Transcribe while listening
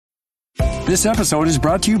This episode is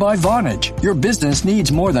brought to you by Vonage. Your business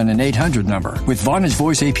needs more than an 800 number. With Vonage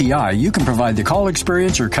Voice API, you can provide the call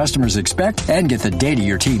experience your customers expect and get the data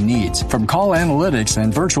your team needs. From call analytics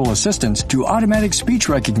and virtual assistants to automatic speech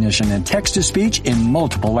recognition and text-to-speech in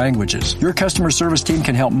multiple languages. Your customer service team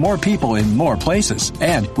can help more people in more places.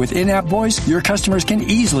 And with in-app voice, your customers can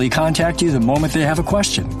easily contact you the moment they have a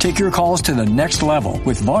question. Take your calls to the next level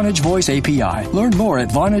with Vonage Voice API. Learn more at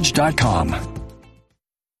Vonage.com.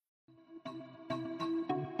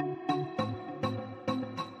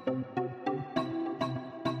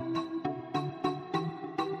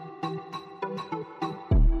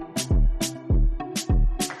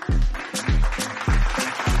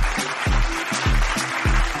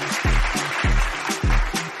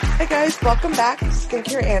 Welcome back to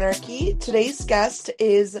Skincare Anarchy. Today's guest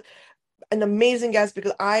is an amazing guest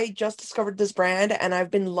because I just discovered this brand and I've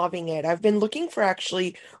been loving it. I've been looking for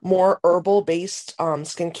actually more herbal-based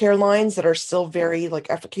skincare lines that are still very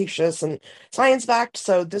efficacious and science-backed.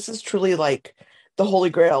 So this is truly the holy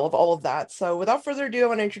grail of all of that. So without further ado, I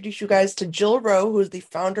want to introduce you guys to Jill Rowe, who is the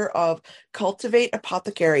founder of Cultivate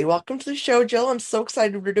Apothecary. Welcome to the show, Jill. I'm so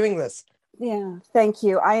excited we're doing this. Yeah, thank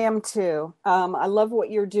you. I am too. I love what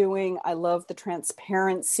you're doing. I love the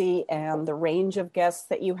transparency and the range of guests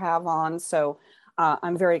that you have on. So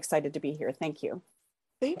I'm very excited to be here. Thank you.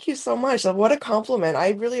 Thank you so much. What a compliment.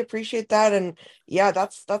 I really appreciate that. And yeah,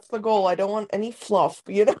 that's the goal. I don't want any fluff,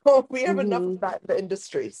 we have enough of that in the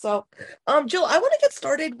industry. So, Jill, I want to get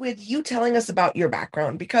started with you telling us about your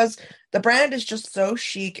background because the brand is just so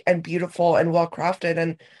chic and beautiful and well crafted.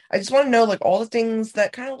 And I just want to know all the things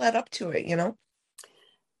that kind of led up to it,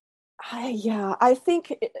 I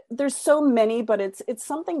think there's so many, but it's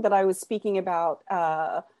something that I was speaking about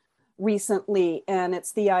recently, and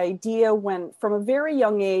it's the idea when from a very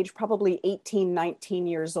young age, probably 18, 19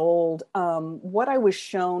 years old, what I was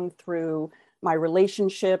shown through my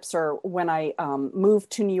relationships or when I moved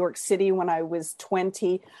to New York City when I was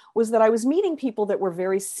 20 was that I was meeting people that were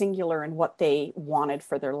very singular in what they wanted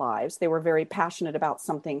for their lives. They were very passionate about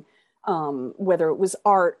something, whether it was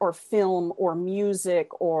art or film or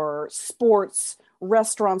music or sports,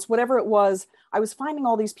 restaurants, whatever it was. I was finding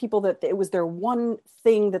all these people that it was their one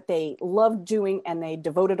thing that they loved doing and they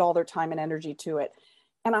devoted all their time and energy to it.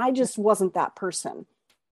 And I just wasn't that person.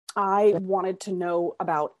 I wanted to know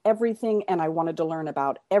about everything and I wanted to learn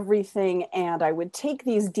about everything. And I would take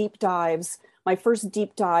these deep dives. My first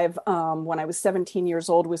deep dive when I was 17 years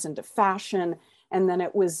old was into fashion. And then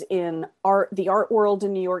it was in the art world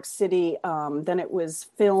in New York City. Then it was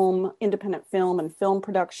film, independent film and film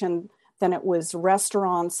production. Then it was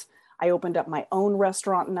restaurants. I opened up my own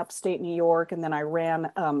restaurant in upstate New York. And then I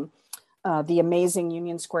ran the amazing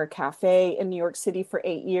Union Square Cafe in New York City for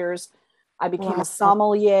 8 years. I became a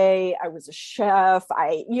sommelier. I was a chef.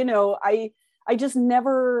 I just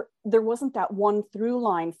never, there wasn't that one through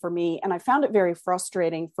line for me. And I found it very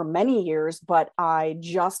frustrating for many years, but I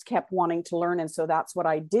just kept wanting to learn. And so that's what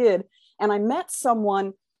I did. And I met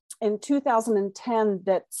someone in 2010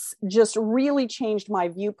 that's just really changed my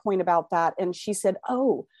viewpoint about that. And she said,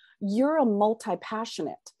 "Oh, you're a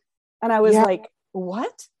multi-passionate." And I was like,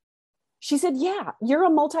 "What?" She said, "Yeah, you're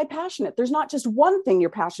a multi-passionate. There's not just one thing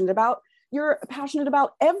you're passionate about. You're passionate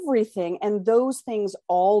about everything. And those things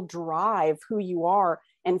all drive who you are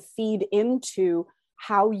and feed into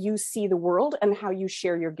how you see the world and how you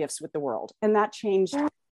share your gifts with the world." And that changed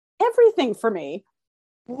everything for me.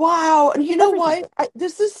 Wow. And you know what?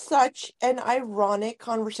 This is such an ironic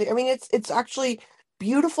conversation. I mean, it's actually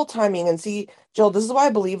beautiful timing. And see, Jill, this is why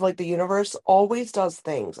I believe the universe always does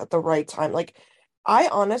things at the right time. I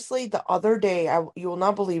honestly, the other day, you will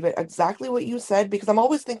not believe it, exactly what you said, because I'm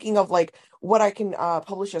always thinking of what I can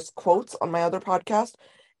publish as quotes on my other podcast.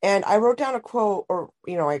 And I wrote down a quote or,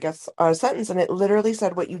 I guess a sentence, and it literally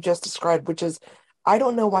said what you just described, which is, I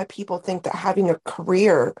don't know why people think that having a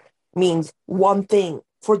career means one thing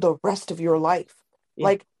for the rest of your life.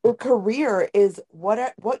 Yeah. A career is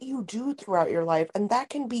what you do throughout your life. And that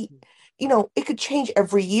can be, it could change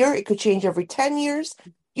every year. It could change every 10 years.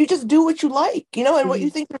 You just do what you like, and what you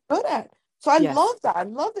think you're good at. So I love that. I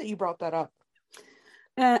love that you brought that up.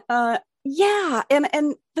 Yeah.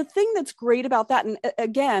 And the thing that's great about that, and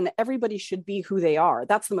again, everybody should be who they are.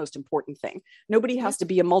 That's the most important thing. Nobody has to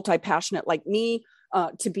be a multi-passionate like me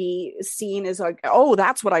to be seen as oh,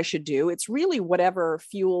 that's what I should do. It's really whatever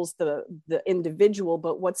fuels the individual.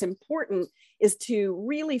 But what's important is to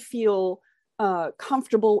really feel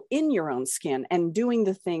comfortable in your own skin and doing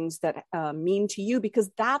the things that mean to you,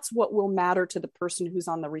 because that's what will matter to the person who's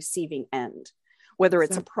on the receiving end, whether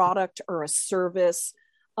it's a product or a service.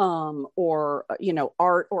 or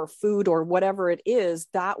art or food or whatever it is,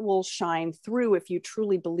 that will shine through if you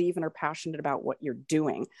truly believe and are passionate about what you're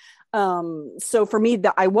doing. So for me,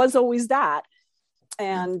 I was always that.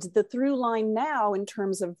 And the through line now, in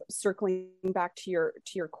terms of circling back to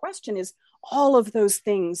your question, is all of those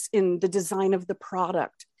things in the design of the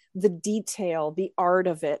product, the detail, the art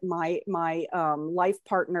of it. My life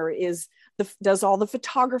partner does all the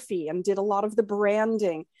photography and did a lot of the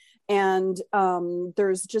branding. And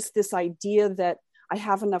there's just this idea that I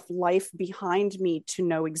have enough life behind me to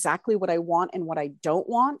know exactly what I want and what I don't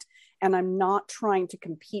want. And I'm not trying to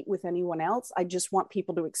compete with anyone else. I just want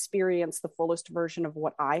people to experience the fullest version of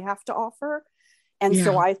what I have to offer. And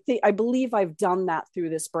so I believe I've done that through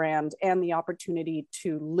this brand and the opportunity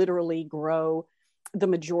to literally grow the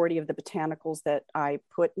majority of the botanicals that I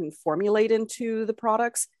put and formulate into the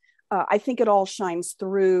products. I think it all shines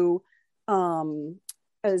through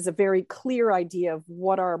as a very clear idea of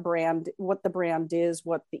what the brand is,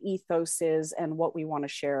 what the ethos is, and what we want to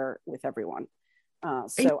share with everyone.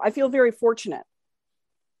 So I feel very fortunate.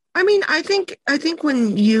 I mean, I think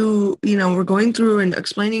when you were going through and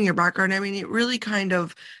explaining your background, I mean, it really kind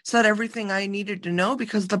of said everything I needed to know,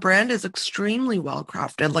 because the brand is extremely well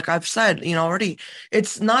crafted. Like I've said, already,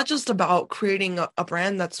 it's not just about creating a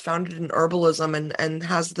brand that's founded in herbalism and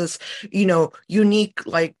has this, unique,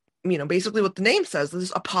 like, basically what the name says,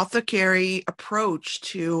 this apothecary approach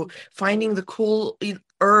to finding the cool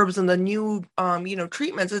herbs and the new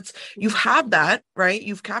treatments. You've had that, right?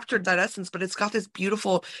 You've captured that essence, but it's got this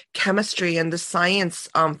beautiful chemistry and the science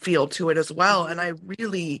feel to it as well. And I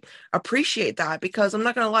really appreciate that, because I'm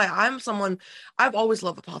not gonna lie, I've always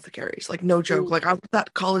loved apothecaries, like no joke. Like I was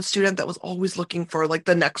that college student that was always looking for like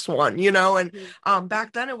the next one, and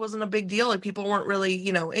back then it wasn't a big deal. Like people weren't really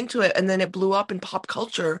into it, and then it blew up in pop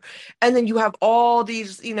culture, and then you have all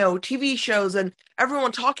these TV shows and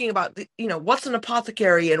everyone talking about what's an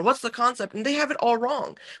apothecary and what's the concept, and they have it all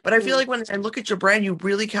wrong. But I feel like when I look at your brand, you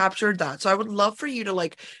really captured that. So I would love for you to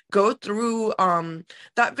like go through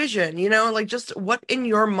that vision, like just what in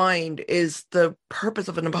your mind is the purpose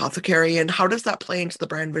of an apothecary, and how does that play into the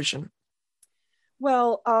brand vision?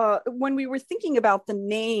 Well, when we were thinking about the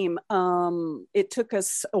name, it took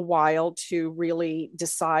us a while to really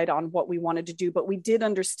decide on what we wanted to do, but we did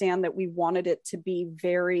understand that we wanted it to be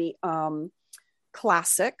very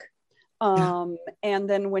classic. And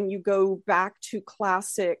then when you go back to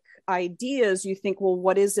classic ideas, you think, well,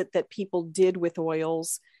 what is it that people did with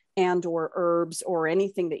oils and or herbs or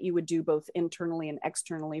anything that you would do both internally and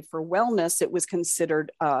externally for wellness? It was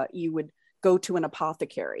considered, you would go to an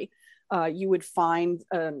apothecary. You would find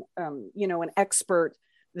an expert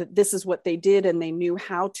that this is what they did, and they knew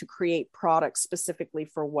how to create products specifically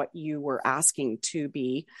for what you were asking to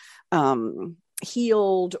be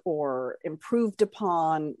healed or improved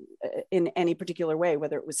upon in any particular way,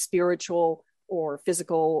 whether it was spiritual or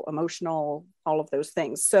physical, emotional, all of those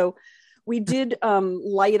things. So we did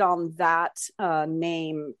light on that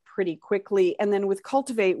name pretty quickly. And then with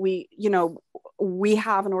Cultivate, we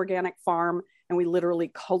have an organic farm, and we literally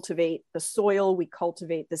cultivate the soil, we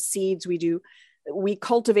cultivate the seeds, we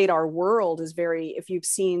cultivate our world. If you've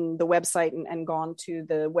seen the website and gone to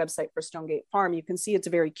the website for Stonegate Farm, you can see it's a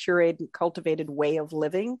very curated and cultivated way of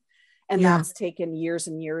living. And that's taken years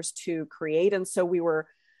and years to create. And so we were,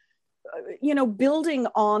 building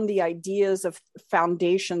on the ideas of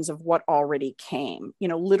foundations of what already came,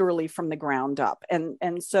 literally from the ground up.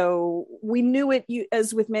 And so we knew it,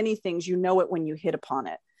 as with many things, it when you hit upon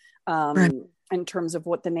it. Right. In terms of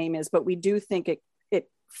what the name is, but we do think it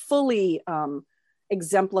fully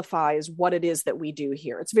exemplifies what it is that we do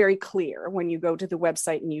here. It's very clear when you go to the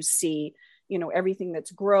website and you see, everything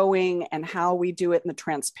that's growing and how we do it, and the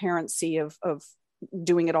transparency of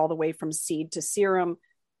doing it all the way from seed to serum.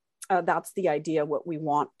 That's the idea, what we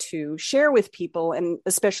want to share with people. And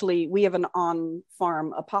especially we have an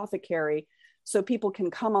on-farm apothecary, so people can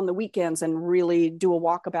come on the weekends and really do a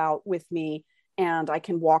walkabout with me. And I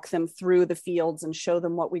can walk them through the fields and show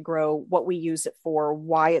them what we grow, what we use it for,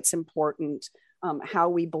 why it's important, how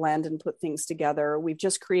we blend and put things together. We've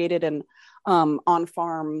just created an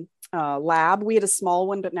on-farm lab. We had a small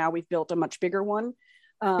one, but now we've built a much bigger one.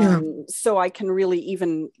 So I can really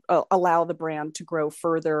even allow the brand to grow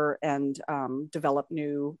further and develop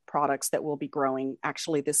new products that will be growing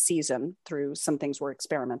actually this season through some things we're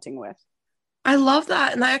experimenting with. I love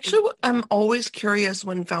that. And I'm always curious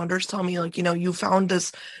when founders tell me, like, you found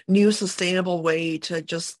this new sustainable way to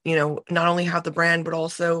just, not only have the brand, but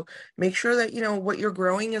also make sure that, what you're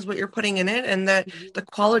growing is what you're putting in it, and that the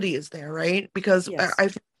quality is there, right? Because yes. I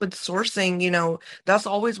with sourcing, that's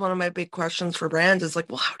always one of my big questions for brands is like,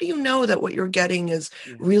 well, how do you know that what you're getting is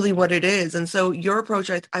really what it is? And so your approach,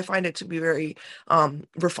 I find it to be very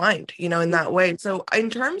refined, in that way. So in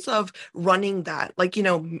terms of running that, like,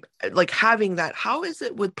 like having that, how is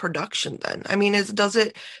it with production then? I mean, does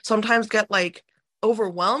it sometimes get like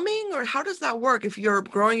overwhelming, or how does that work if you're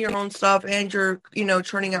growing your own stuff and you're,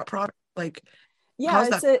 churning out product? Like, Yeah, how's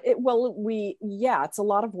that? It's a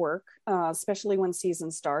lot of work, especially when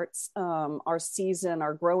season starts.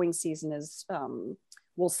 Our growing season is,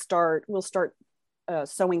 we'll start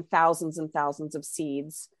sowing thousands and thousands of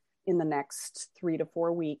seeds in the next 3 to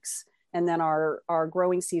 4 weeks. And then our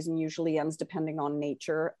growing season usually ends, depending on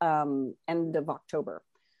nature, end of October.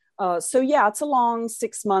 So yeah, it's a long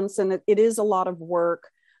 6 months, and it is a lot of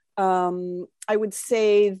work. I would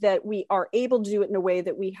say that we are able to do it in a way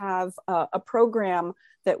that we have a program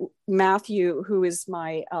that Matthew, who is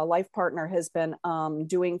my life partner, has been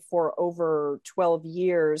doing for over 12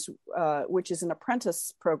 years, which is an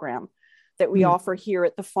apprentice program that we offer here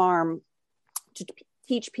at the farm to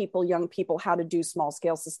teach people, young people, how to do small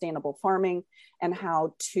scale sustainable farming, and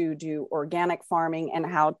how to do organic farming, and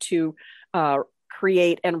how to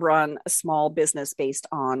create and run a small business based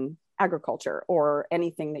on agriculture or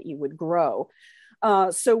anything that you would grow.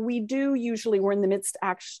 So we're in the midst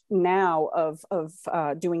now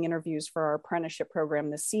of doing interviews for our apprenticeship program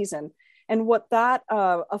this season. And what that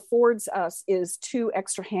affords us is 2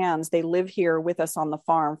 extra hands. They live here with us on the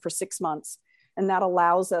farm for 6 months. And that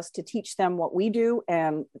allows us to teach them what we do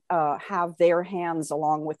and have their hands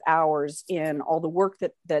along with ours in all the work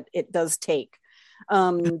that it does take.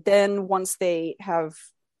 Then once they have,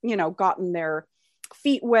 gotten their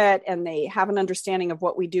feet wet and they have an understanding of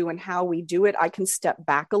what we do and how we do it, I can step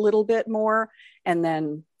back a little bit more and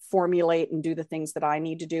then formulate and do the things that I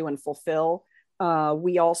need to do and fulfill.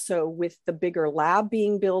 We also, with the bigger lab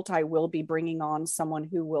being built, I will be bringing on someone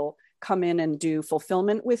who will come in and do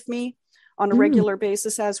fulfillment with me on a regular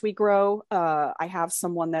basis as we grow. I have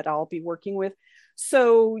someone that I'll be working with.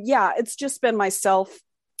 So yeah, it's just been myself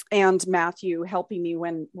and Matthew helping me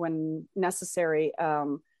when necessary.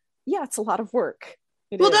 It's a lot of work.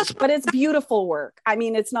 But it's beautiful work. I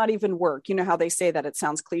mean, it's not even work. You know how they say that, it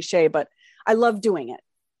sounds cliche, but I love doing it.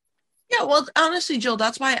 Yeah, well, honestly, Jill,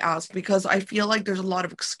 that's why I asked, because I feel like there's a lot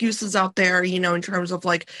of excuses out there, in terms of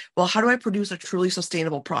like, well, how do I produce a truly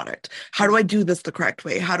sustainable product? How do I do this the correct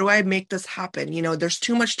way? How do I make this happen? There's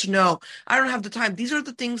too much to know. I don't have the time. These are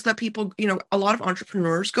the things that people, a lot of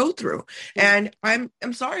entrepreneurs go through. And I'm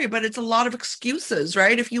sorry, but it's a lot of excuses,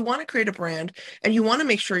 right? If you want to create a brand and you want to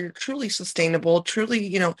make sure you're truly sustainable,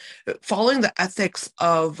 truly, following the ethics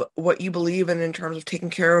of what you believe in terms of taking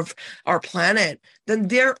care of our planet, then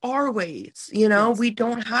there are ways, we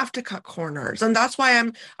don't have to cut corners. And that's why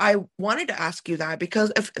I wanted to ask you that,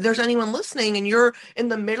 because if there's anyone listening and you're in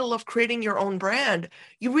the middle of creating your own brand,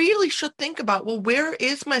 you really should think about, well, where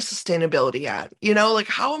is my sustainability at? Like,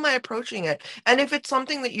 how am I approaching it? And if it's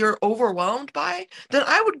something that you're overwhelmed by, then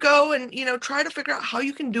I would go and, try to figure out how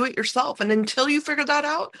you can do it yourself. And until you figure that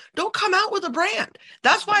out, don't come out with a brand.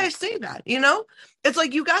 That's why I say that, it's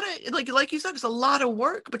like, you gotta, like you said, it's a lot of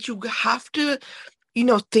work, but you have to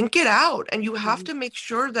think it out, and you have to make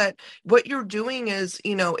sure that what you're doing is,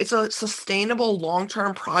 it's a sustainable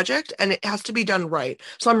long-term project, and it has to be done right.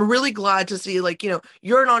 So I'm really glad to see, like,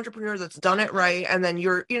 you're an entrepreneur that's done it right. And then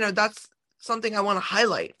you're, that's something I want to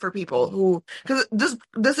highlight for people who, because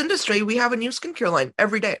this industry, we have a new skincare line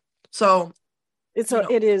every day. So I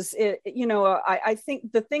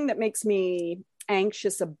think the thing that makes me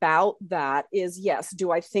anxious about that is, yes,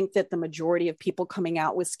 do I think that the majority of people coming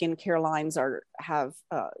out with skincare lines have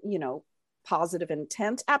positive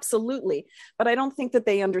intent? Absolutely. But I don't think that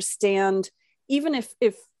they understand, even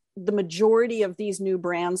if the majority of these new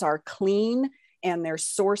brands are clean and they're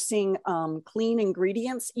sourcing clean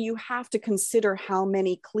ingredients, you have to consider how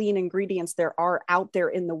many clean ingredients there are out there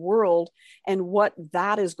in the world and what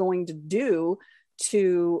that is going to do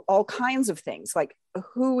to all kinds of things. Like,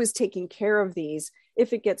 who is taking care of these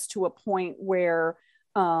if it gets to a point where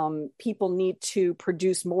people need to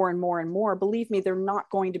produce more and more and more? Believe me, they're not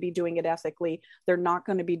going to be doing it ethically. They're not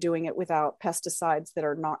going to be doing it without pesticides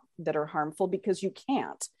that are harmful, because you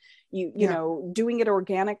can't. Doing it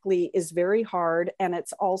organically is very hard, and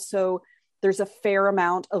it's also, there's a fair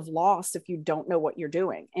amount of loss if you don't know what you're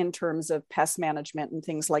doing in terms of pest management and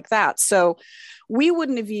things like that. So we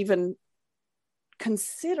wouldn't have even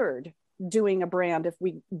considered doing a brand if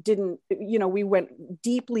we didn't, we went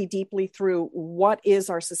deeply through what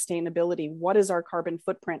is our sustainability, what is our carbon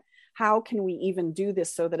footprint, how can we even do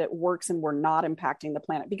this so that it works and we're not impacting the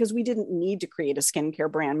planet, because we didn't need to create a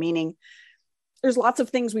skincare brand, meaning there's lots of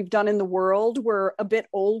things we've done in the world. We're a bit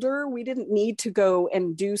older. We didn't need to go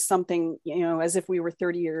and do something, as if we were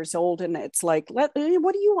 30 years old. And it's like, what do you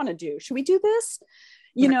want to do? Should we do this?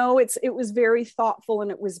 It was very thoughtful,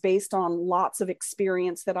 and it was based on lots of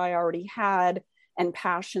experience that I already had and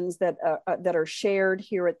passions that are shared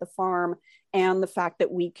here at the farm, and the fact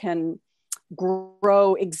that we can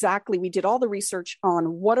grow exactly. We did all the research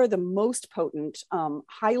on what are the most potent,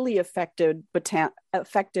 highly effective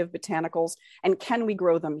botanicals, and can we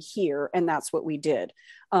grow them here? And that's what we did.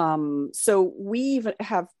 So we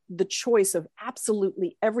have the choice of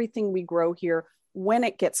absolutely everything we grow here, when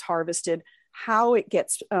it gets harvested, how it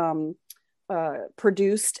gets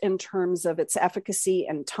produced in terms of its efficacy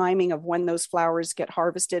and timing of when those flowers get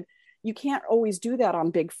harvested. You can't always do that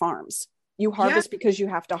on big farms. You harvest because you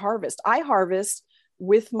have to harvest. I harvest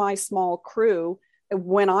with my small crew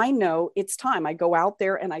when I know it's time. I go out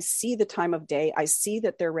there and I see the time of day. I see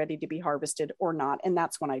that they're ready to be harvested or not. And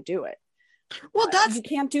that's when I do it. Well, you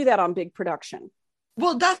can't do that on big production.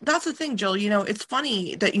 Well, that's the thing, Jill. It's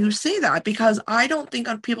funny that you say that, because I don't think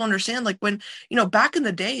people understand, like, when, back in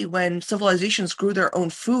the day when civilizations grew their own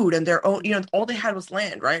food and their own, all they had was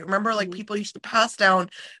land, right? Remember, like, people used to pass down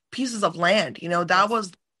pieces of land, that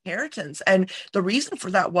was inheritance. And the reason for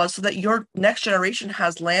that was so that your next generation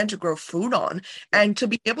has land to grow food on. And to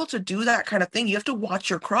be able to do that kind of thing, you have to watch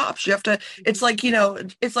your crops. You have to, it's like,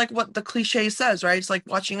 it's like what the cliche says, right? It's like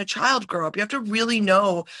watching a child grow up. You have to really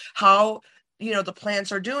know how the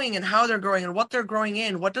plants are doing and how they're growing and what they're growing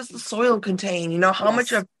in. What does the soil contain? How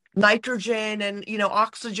much of nitrogen and,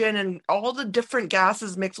 oxygen and all the different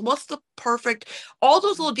gases mix. What's the perfect, all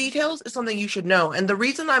those little details is something you should know. And the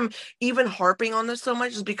reason I'm even harping on this so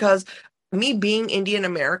much is because me being Indian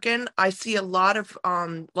American, I see a lot of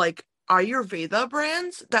like Ayurveda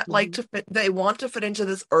brands that like to fit, they want to fit into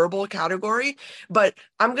this herbal category. But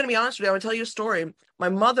I'm going to be honest with you, I'm going to tell you a story. My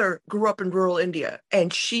mother grew up in rural India, and when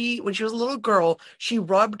she was a little girl, she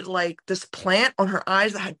rubbed like this plant on her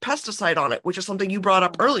eyes that had pesticide on it, which is something you brought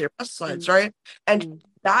up earlier, pesticides, right? And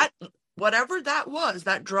that, whatever that was,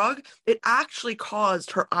 that drug, it actually caused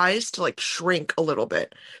her eyes to like shrink a little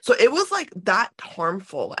bit. So it was like that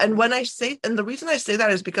harmful. And the reason I say that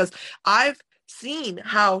is because I've seen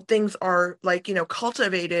how things are like,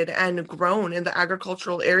 cultivated and grown in the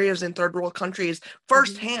agricultural areas in third world countries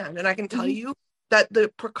firsthand. And I can tell you that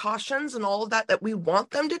the precautions and all of that we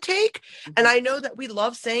want them to take. And I know that we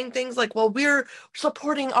love saying things like, well, we're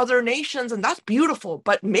supporting other nations, and that's beautiful,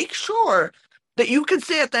 but make sure that you can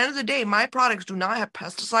say at the end of the day, my products do not have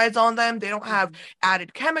pesticides on them. They don't have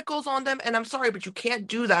added chemicals on them. And I'm sorry, but you can't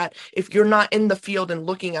do that if you're not in the field and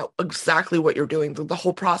looking at exactly what you're doing, the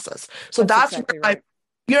whole process. So that's exactly right.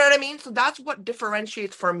 You know what I mean? So that's what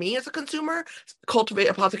differentiates for me as a consumer, Cultivate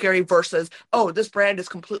Apothecary versus, oh, this brand is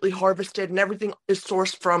completely harvested and everything is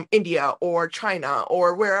sourced from India or China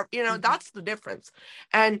or wherever, that's the difference.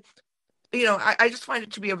 And I just find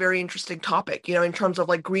it to be a very interesting topic, in terms of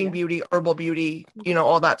like green beauty, herbal beauty,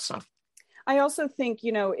 all that stuff. I also think,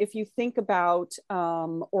 if you think about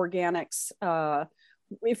organics,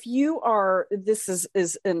 if you are, this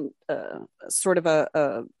is in sort of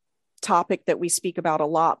a topic that we speak about a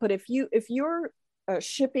lot, but if you're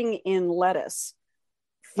shipping in lettuce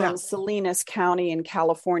from Salinas County in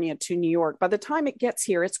California to New York, by the time it gets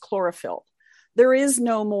here, it's chlorophyll. There is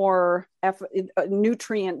no more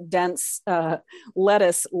nutrient dense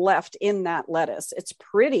lettuce left in that lettuce. It's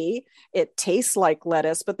pretty, it tastes like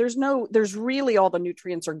lettuce, but there's really, all the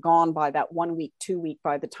nutrients are gone by that 1 week, 2 week,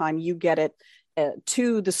 by the time you get it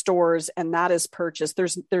to the stores and that is purchased.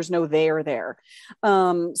 There's no there.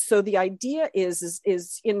 So the idea is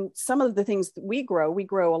in some of the things that we grow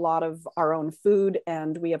a lot of our own food,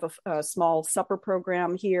 and we have a small supper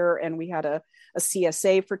program here, and we had a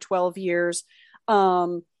CSA for 12 years.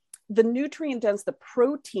 The nutrient dense, the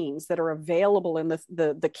proteins that are available in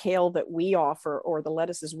the kale that we offer, or the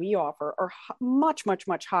lettuces we offer, are much, much,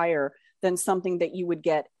 much higher than something that you would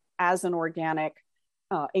get as an organic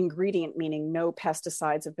ingredient, meaning no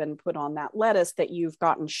pesticides have been put on that lettuce that you've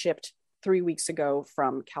gotten shipped 3 weeks ago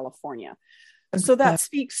from California. So that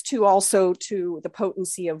speaks to also to the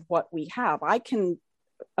potency of what we have. I can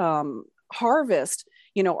harvest,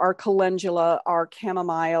 our calendula, our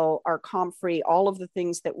chamomile, our comfrey, all of the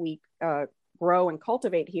things that we grow and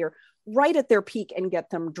cultivate here right at their peak, and get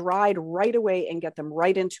them dried right away and get them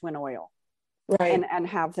right into an oil. Right. And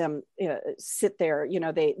have them sit there.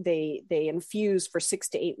 They infuse for 6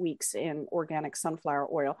 to 8 weeks in organic sunflower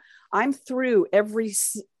oil. I'm through every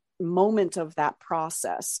moment of that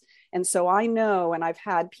process. And so I know, and I've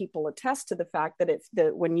had people attest to the fact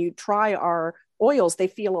that when you try our oils, they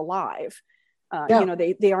feel alive. You know,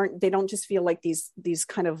 they don't just feel like these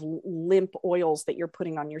kind of limp oils that you're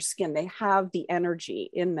putting on your skin. They have the energy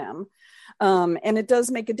in them. And it does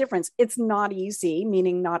make a difference. It's not easy,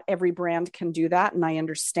 meaning not every brand can do that. And I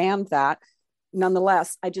understand that.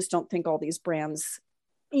 Nonetheless, I just don't think all these brands,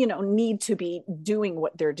 you know, need to be doing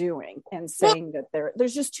what they're doing and saying that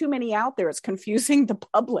there's just too many out there. It's confusing the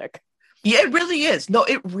public. Yeah, it really is. No,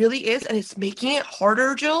 it really is. And it's making it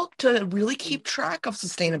harder, Jill, to really keep track of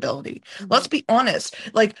sustainability. Let's be honest.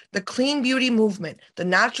 Like the clean beauty movement, the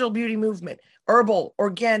natural beauty movement, herbal,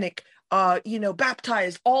 organic,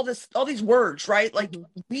 baptized, all these words, right? Like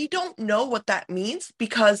we don't know what that means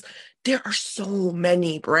because there are so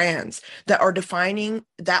many brands that are defining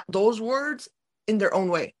those words in their own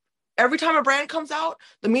way. Every time a brand comes out,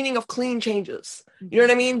 the meaning of clean changes. You know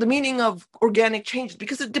what I mean? The meaning of organic changes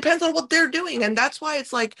because it depends on what they're doing. And that's why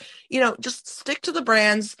it's like, just stick to the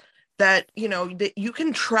brands that, that you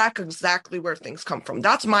can track exactly where things come from.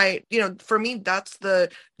 That's my, for me, that's the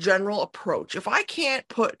general approach. If I can't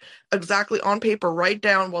put exactly on paper, write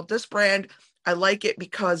down, well, this brand, I like it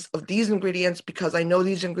because of these ingredients, because I know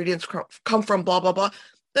these ingredients come from blah, blah, blah,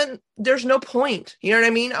 then there's no point, you know what I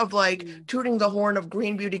mean? Of like tooting the horn of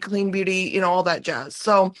green beauty, clean beauty, all that jazz.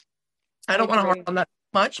 So I don't want to harp on that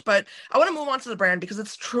much, but I want to move on to the brand because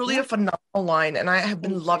it's truly a phenomenal line and I have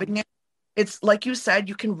been loving it. It's like you said,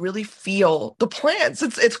 you can really feel the plants.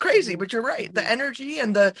 It's crazy, but you're right. The energy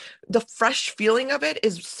and the fresh feeling of it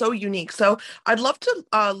is so unique. So I'd love to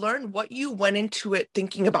learn what you went into it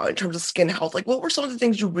thinking about in terms of skin health. Like what were some of the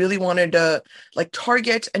things you really wanted to like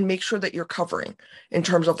target and make sure that you're covering in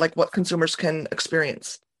terms of like what consumers can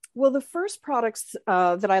experience? Well, the first products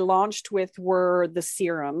that I launched with were the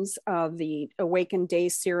serums, the Awaken Day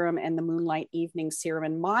Serum and the Moonlight Evening Serum.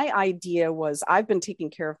 And my idea was I've been taking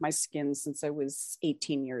care of my skin since I was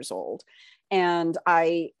 18 years old. And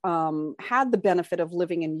I had the benefit of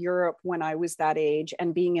living in Europe when I was that age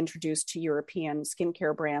and being introduced to European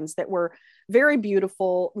skincare brands that were very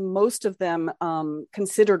beautiful. Most of them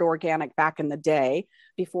considered organic back in the day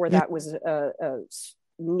before that was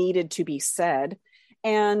needed to be said.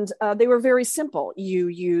 And they were very simple. You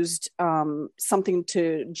used something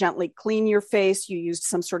to gently clean your face. You used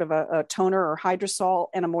some sort of a toner or hydrosol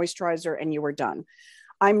and a moisturizer, and you were done.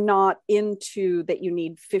 I'm not into that you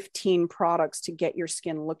need 15 products to get your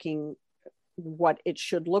skin looking what it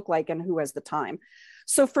should look like and who has the time.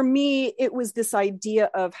 So for me, it was this idea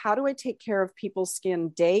of how do I take care of people's skin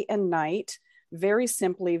day and night, very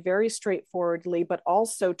simply, very straightforwardly, but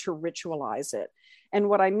also to ritualize it. And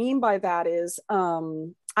what I mean by that is,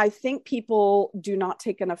 I think people do not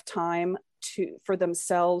take enough time for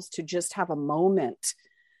themselves to just have a moment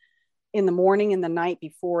in the morning and the night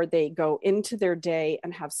before they go into their day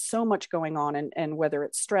and have so much going on. And whether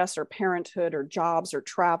it's stress or parenthood or jobs or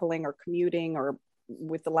traveling or commuting or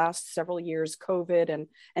with the last several years, COVID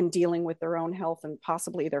and dealing with their own health and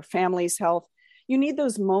possibly their family's health, you need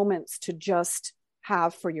those moments to just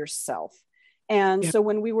have for yourself. And so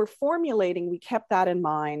when we were formulating, we kept that in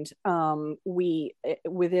mind. We,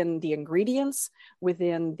 within the ingredients,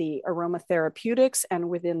 within the aromatherapeutics, and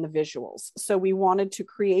within the visuals. So we wanted to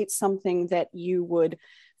create something that you would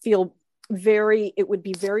feel it would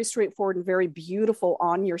be very straightforward and very beautiful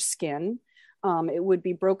on your skin. It would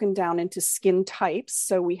be broken down into skin types.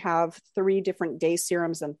 So we have 3 different day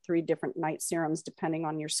serums and 3 different night serums, depending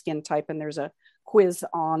on your skin type. And there's a quiz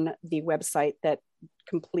on the website that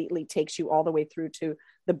completely takes you all the way through to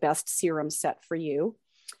the best serum set for you.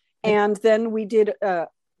 And then we did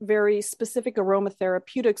very specific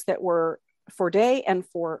aromatherapeutics that were for day and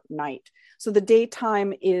for night. So the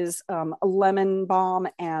daytime is a lemon balm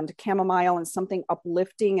and chamomile and something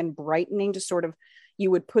uplifting and brightening to sort of,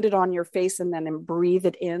 you would put it on your face and then breathe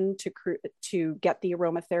it in to get the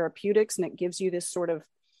aromatherapeutics. And it gives you this sort of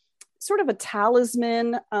a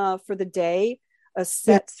talisman for the day, a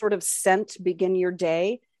set sort of scent to begin your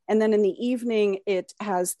day. And then in the evening, it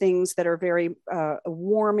has things that are very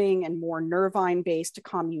warming and more nervine based to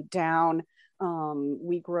calm you down.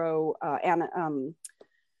 We grow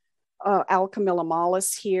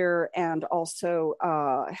Alchemilla here and also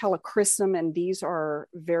helichrysum, and these are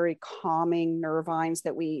very calming nervines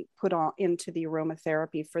that we put into the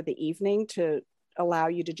aromatherapy for the evening to allow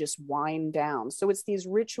you to just wind down. So it's these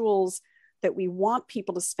rituals that we want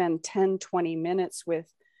people to spend 10, 20 minutes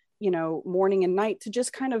with, morning and night, to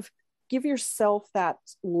just kind of give yourself that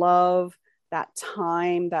love, that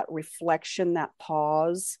time, that reflection, that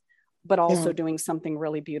pause, but also doing something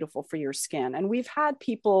really beautiful for your skin. And we've had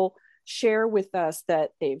people share with us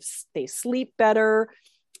that they sleep better.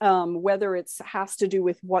 whether it's has to do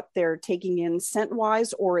with what they're taking in scent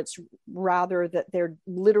wise, or it's rather that they're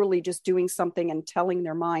literally just doing something and telling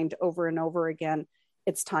their mind over and over again,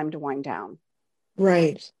 it's time to wind down.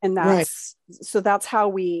 Right. And Right. that's how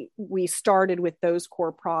we started with those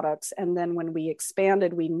core products. And then when we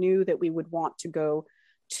expanded, we knew that we would want to go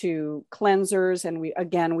to cleansers. And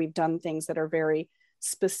we've done things that are very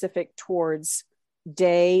specific towards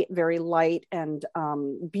day, very light and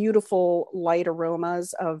beautiful light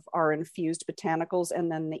aromas of our infused botanicals.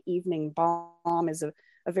 And then the evening balm is a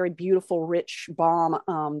very beautiful, rich balm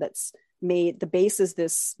that's made, the base is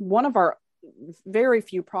this, one of our very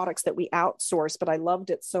few products that we outsource, but I loved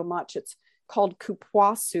it so much. It's called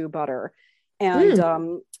cupuaçu butter.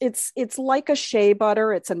 And it's like a shea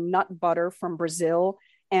butter. It's a nut butter from Brazil,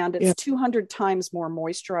 and it's 200 times more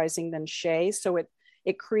moisturizing than shea. So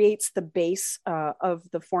it creates the base of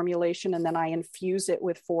the formulation, and then I infuse it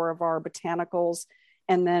with 4 of our botanicals.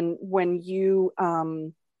 And then when you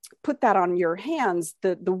put that on your hands,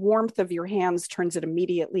 the warmth of your hands turns it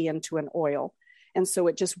immediately into an oil. And so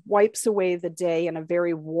it just wipes away the day in a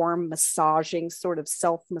very warm, massaging, sort of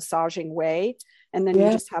self-massaging way. And then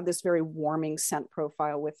you just have this very warming scent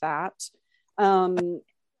profile with that. And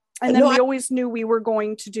then we always knew we were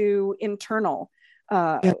going to do internal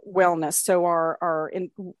wellness. So our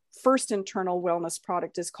first internal wellness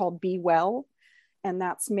product is called Be Well. And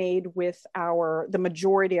that's made with the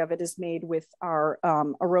majority of it is made with our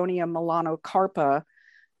Aronia melanocarpa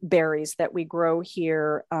berries that we grow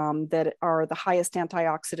here, that are the highest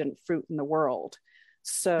antioxidant fruit in the world.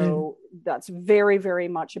 So that's very, very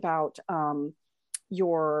much about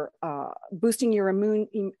your boosting your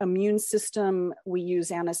immune system. We use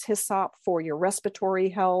anise hyssop for your respiratory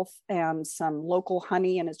health and some local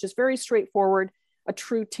honey. And it's just very straightforward, a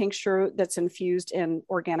true tincture that's infused in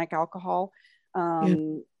organic alcohol.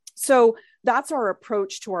 So that's our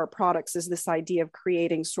approach to our products, is this idea of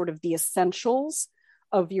creating sort of the essentials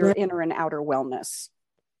of your inner and outer wellness.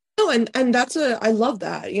 Oh, and I love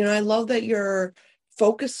that. I love that you're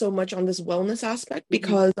focused so much on this wellness aspect,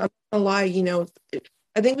 because I'm not gonna lie,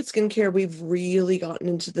 I think with skincare, we've really gotten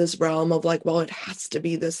into this realm of like, well, it has to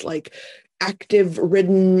be this like active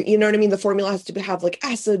ridden, you know what I mean? The formula has to have like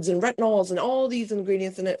acids and retinols and all these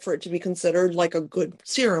ingredients in it for it to be considered like a good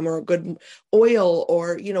serum or a good oil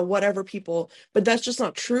or, whatever but that's just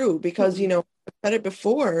not true, because, I've said it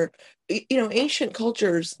before, ancient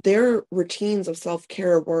cultures, their routines of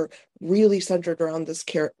self-care were really centered around this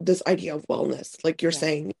idea of wellness. Like you're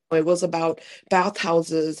saying, it was about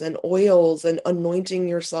bathhouses and oils and anointing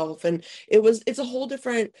yourself. And it's a whole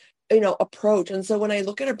different approach. And so when I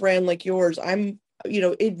look at a brand like yours,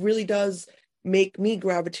 it really does make me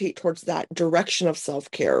gravitate towards that direction of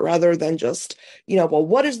self-care, rather than just, well,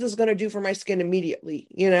 what is this going to do for my skin immediately?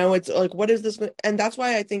 It's like, what is this? And that's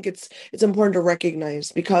why I think it's important to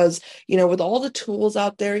recognize, because, with all the tools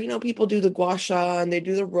out there, people do the gua sha and they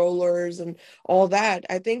do the rollers and all that.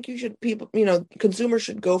 I think consumers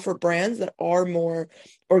should go for brands that are more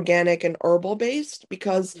organic and herbal based,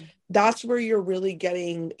 because that's where you're really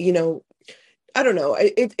getting, I don't know.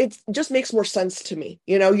 It just makes more sense to me.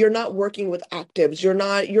 You're not working with actives.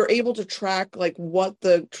 You're able to track like what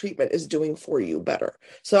the treatment is doing for you better.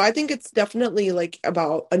 So I think it's definitely like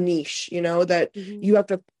about a niche, that you have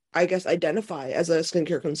to, I guess, identify as a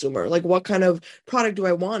skincare consumer. Like, what kind of product do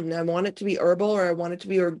I want? And I want it to be herbal, or I want it to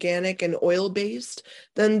be organic and oil based.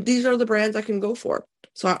 Then these are the brands I can go for.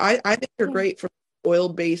 So I think they're great for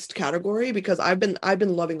oil-based category, because I've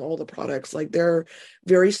been loving all the products. Like, they're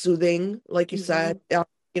very soothing, like you said.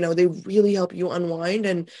 They really help you unwind,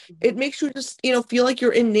 and it makes you just feel like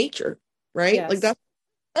you're in nature, right? Like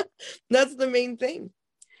that's the main thing.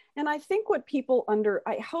 And I think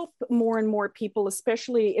I hope more and more people,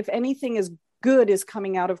 especially if anything is good is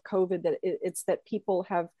coming out of COVID, that it's that people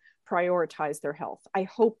have prioritized their health. I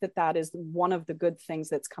hope that is one of the good things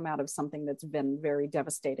that's come out of something that's been very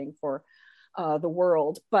devastating for the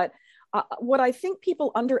world. But what I think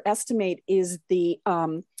people underestimate is the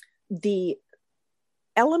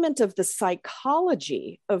element of the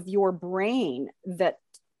psychology of your brain that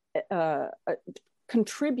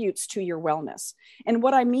contributes to your wellness. And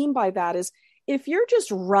what I mean by that is, if you're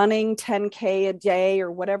just running 10K a day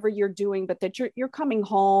or whatever you're doing, but that you're coming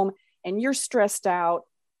home and you're stressed out,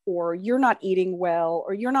 or you're not eating well,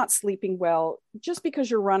 or you're not sleeping well, just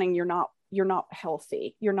because you're running, you're not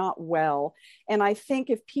healthy, you're not well. And I think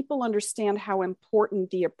if people understand how important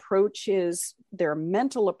the approach is, their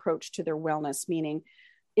mental approach to their wellness, meaning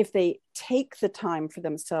if they take the time for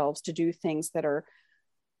themselves to do things that are,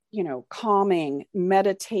 calming,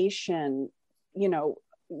 meditation,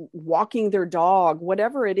 walking their dog,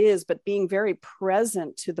 whatever it is, but being very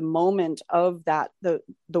present to the moment of that, the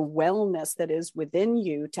wellness that is within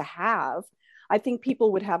you to have, I think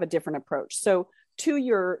people would have a different approach. So to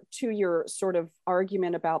your sort of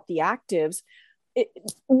argument about the actives,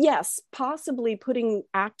 yes, possibly putting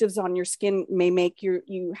actives on your skin may make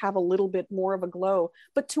you have a little bit more of a glow,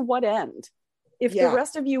 but to what end? If the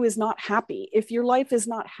rest of you is not happy, if your life is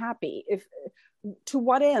not happy, to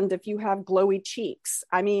what end if you have glowy cheeks?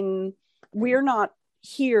 I mean, we're not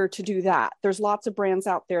here to do that. There's lots of brands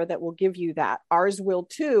out there that will give you that. Ours will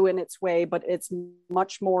too in its way, but it's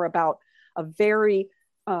much more about a very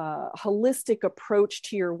holistic approach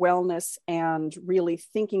to your wellness and really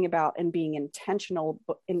thinking about and being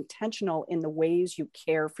intentional in the ways you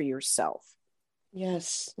care for yourself.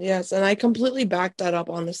 Yes. And I completely back that up,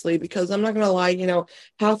 honestly, because I'm not going to lie,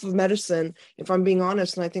 half of medicine, if I'm being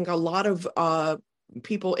honest, and I think a lot of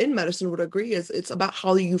people in medicine would agree, is it's about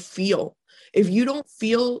how you feel. If you don't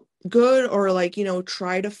feel good, or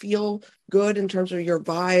try to feel good in terms of your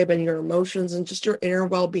vibe and your emotions and just your inner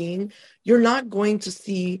well-being, you're not going to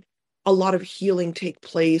see a lot of healing take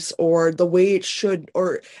place, or the way it should,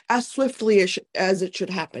 or as swiftly as it should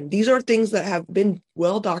happen. These are things that have been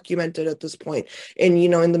well documented at this point. And,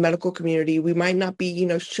 in the medical community, we might not be,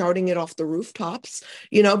 shouting it off the rooftops,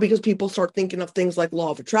 because people start thinking of things like law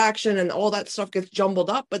of attraction and all that stuff gets jumbled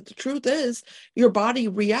up. But the truth is, your body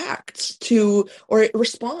reacts to, or it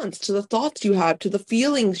responds to the thoughts you have, to the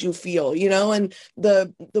feelings you feel, and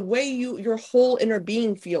the way your whole inner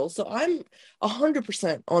being feels. So I'm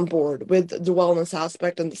 100% on board with the wellness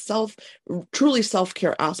aspect and the truly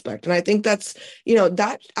self-care aspect. And I think that's,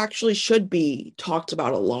 that actually should be talked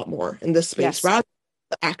about a lot more in this space, rather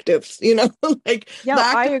than the actives,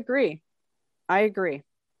 I agree.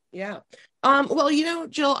 Yeah. Well,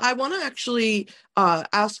 Jill, I want to actually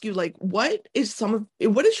ask you, what is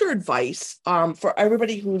your advice for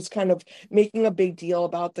everybody who's kind of making a big deal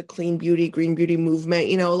about the clean beauty, green beauty movement?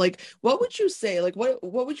 What would you say? What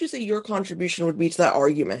would you say your contribution would be to that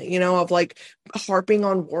argument? Of harping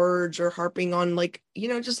on words, or harping on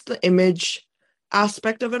just the image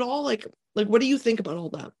aspect of it all. What do you think about all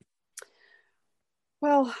that?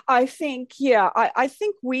 Well, I think, I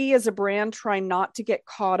think we as a brand try not to get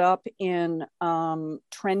caught up in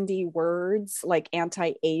trendy words like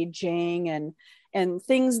anti-aging and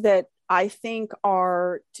things that I think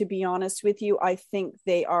are, to be honest with you, I think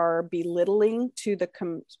they are belittling to the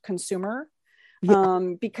consumer,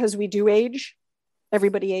 because we do age.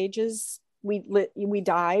 Everybody ages. We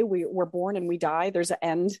die. We're born and we die. There's an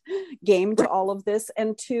end game to all of this.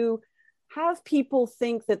 And to have people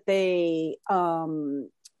think that they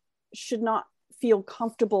should not feel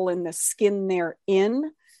comfortable in the skin they're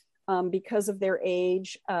in because of their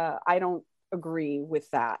age, I don't agree with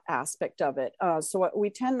that aspect of it. So we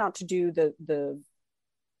tend not to do the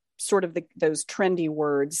sort of those trendy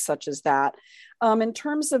words such as that. In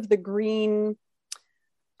terms of the green,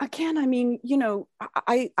 again, I mean,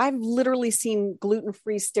 I've literally seen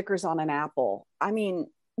gluten-free stickers on an apple. I mean,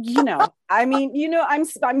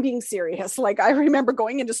 I'm being serious. I remember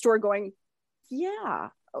going into store going, yeah,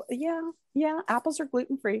 apples are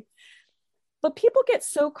gluten-free. But people get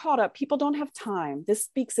so caught up. People don't have time. This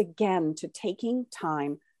speaks again to taking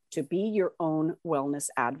time to be your own wellness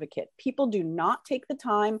advocate. People do not take the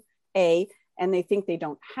time, and they think they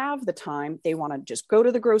don't have the time. They want to just go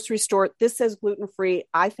to the grocery store. This says gluten-free.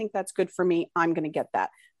 I think that's good for me. I'm going to get that.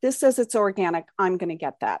 This says it's organic. I'm going to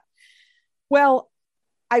get that. Well,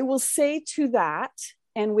 I will say to that,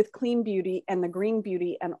 and with clean beauty and the green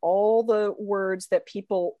beauty and all the words that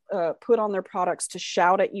people put on their products to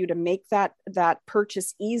shout at you to make that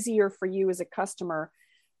purchase easier for you as a customer,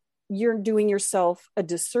 you're doing yourself a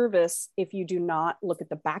disservice if you do not look at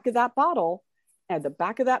the back of that bottle and the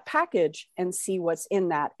back of that package and see what's in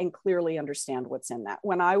that and clearly understand what's in that.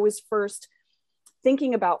 When I was first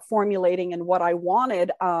thinking about formulating and what I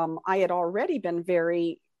wanted, I had already been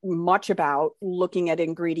very much about looking at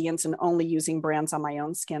ingredients and only using brands on my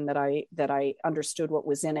own skin that I understood what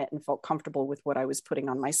was in it and felt comfortable with what I was putting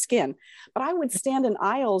on my skin. But I would stand in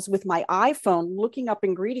aisles with my iPhone looking up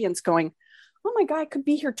ingredients going, oh my God, I could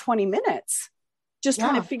be here 20 minutes just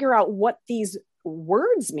trying to figure out what these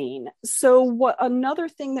words mean. So another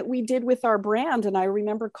thing that we did with our brand, and I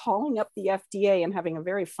remember calling up the FDA and having a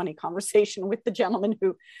very funny conversation with the gentleman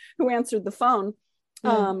who answered the phone.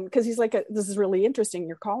 Because he's like, this is really interesting.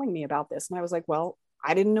 You're calling me about this. And I was like, well,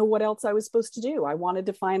 I didn't know what else I was supposed to do. I wanted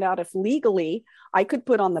to find out if legally I could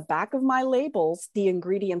put on the back of my labels the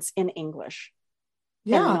ingredients in English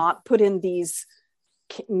and not put in these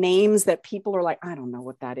names that people are like, I don't know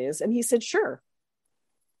what that is. And he said, sure,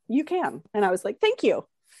 you can. And I was like, thank you.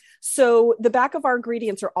 So the back of our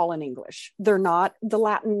ingredients are all in English. They're not the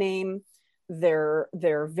Latin name.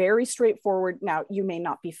 They're very straightforward. Now, you may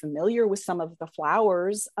not be familiar with some of the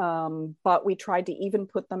flowers, but we tried to even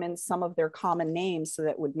put them in some of their common names so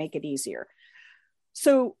that would make it easier.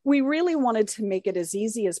 So we really wanted to make it as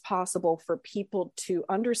easy as possible for people to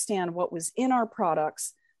understand what was in our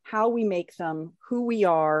products, how we make them, who we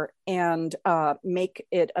are, and make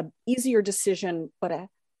it an easier decision, but a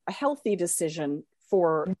healthy decision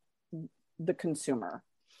for the consumer.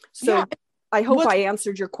 So yeah. I hope I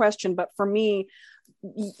answered your question, but for me,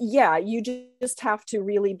 yeah, you just have to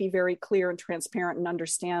really be very clear and transparent and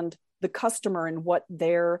understand the customer and what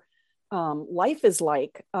their life is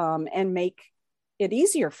like, and make it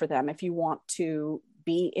easier for them if you want to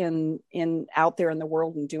be in out there in the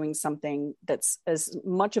world and doing something that's as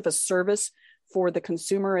much of a service for the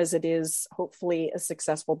consumer as it is hopefully a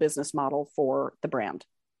successful business model for the brand.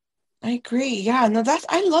 I agree. Yeah, no,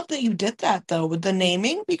 I love that you did that though with the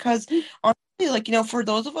naming, because honestly, like, for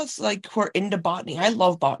those of us like who are into botany, I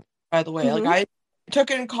love botany, by the way. Mm-hmm. Like I took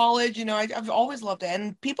it in college, I've always loved it.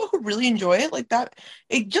 And people who really enjoy it like that,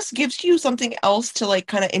 it just gives you something else to like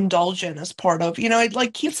kind of indulge in as part of, it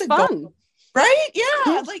like keeps it fun. Going. Right? Yeah.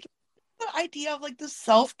 Mm-hmm. Like the idea of like the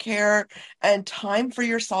self-care and time for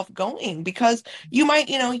yourself going, because you might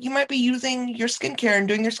be using your skincare and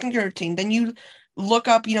doing your skincare routine. Then you look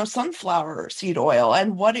up, sunflower seed oil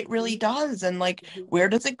and what it really does and like where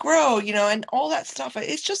does it grow, and all that stuff.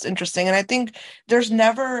 It's just interesting. And I think there's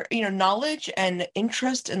never, knowledge and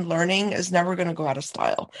interest in learning is never going to go out of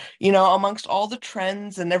style, amongst all the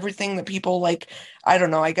trends and everything that people like, I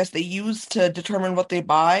don't know, I guess they use to determine what they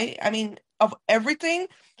buy. I mean, of everything,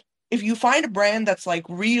 if you find a brand that's like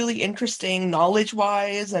really interesting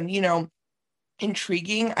knowledge-wise and,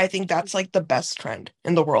 intriguing, I think that's like the best trend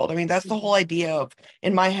in the world. I mean, that's the whole idea of,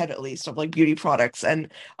 in my head at least, of like beauty products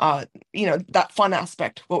and that fun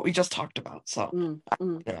aspect, what we just talked about. So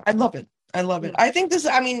I love it. I love it. I think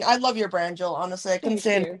I love your brand, Jill. Honestly, I couldn't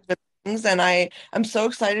say enough good things, and I'm so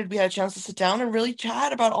excited we had a chance to sit down and really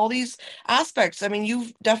chat about all these aspects. I mean,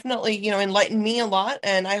 you've definitely enlightened me a lot,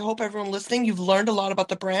 and I hope everyone listening, you've learned a lot about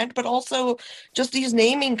the brand, but also just these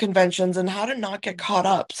naming conventions and how to not get caught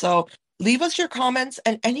up. So leave us your comments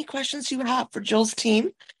and any questions you have for Jill's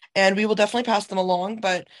team, and we will definitely pass them along.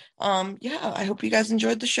 But I hope you guys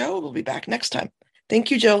enjoyed the show. We'll be back next time.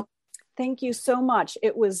 Thank you, Jill. Thank you so much.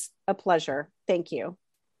 It was a pleasure. Thank you.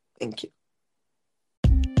 Thank you.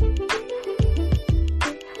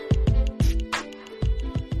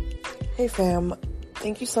 Hey fam,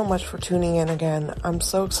 thank you so much for tuning in again. I'm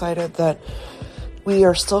so excited that we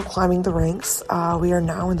are still climbing the ranks. We are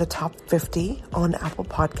now in the top 50 on Apple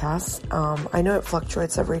Podcasts. I know it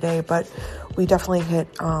fluctuates every day, but we definitely hit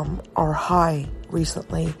our high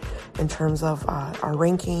recently in terms of our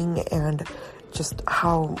ranking and just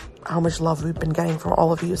how much love we've been getting from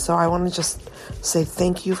all of you. So I want to just say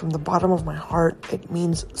thank you from the bottom of my heart. It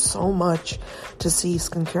means so much to see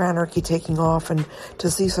Skincare Anarchy taking off and to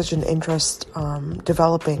see such an interest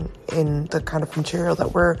developing in the kind of material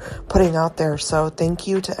that we're putting out there. So thank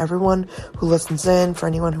you to everyone who listens in, for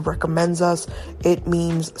anyone who recommends us. It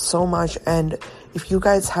means so much. And if you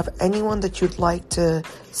guys have anyone that you'd like to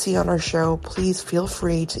see on our show, please feel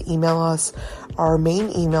free to email us. Our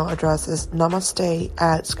main email address is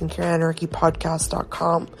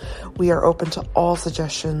namaste@skincareanarchypodcast.com. We are open to all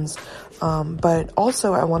suggestions. But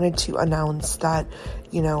also I wanted to announce that,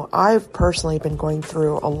 I've personally been going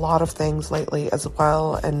through a lot of things lately as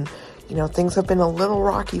well. And, things have been a little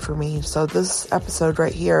rocky for me. So this episode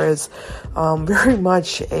right here is very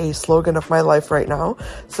much a slogan of my life right now.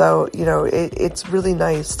 So, it's really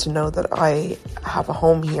nice to know that I have a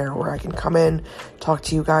home here where I can come in, talk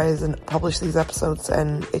to you guys, and publish these episodes.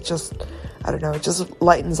 And it just, it just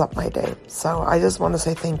lightens up my day. So I just want to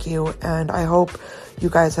say thank you. And I hope you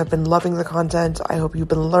guys have been loving the content. I hope you've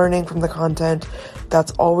been learning from the content.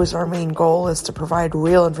 That's always our main goal, is to provide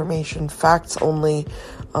real information, facts only,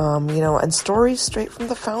 and stories straight from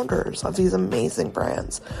the founders of these amazing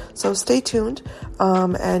brands. So stay tuned,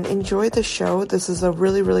 and enjoy the show. This is a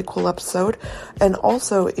really, really cool episode. And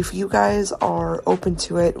also, if you guys are open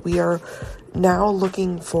to it, we are now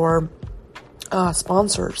looking for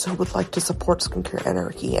sponsors who would like to support Skincare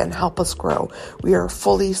Anarchy and help us grow. We are a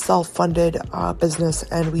fully self-funded business,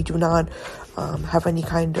 and we do not have any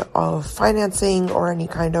kind of financing or any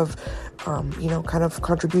kind of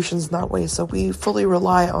contributions in that way. So we fully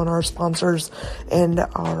rely on our sponsors and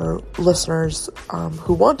our listeners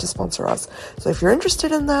who want to sponsor us. So if you're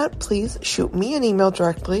interested in that, please shoot me an email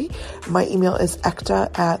directly. My email is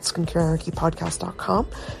ekta@skincareanarchypodcast.com.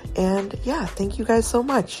 And thank you guys so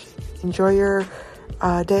much. Enjoy your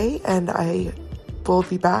day, and I will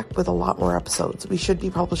be back with a lot more episodes. We should be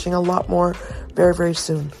publishing a lot more very, very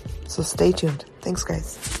soon. So stay tuned. Thanks,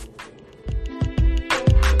 guys.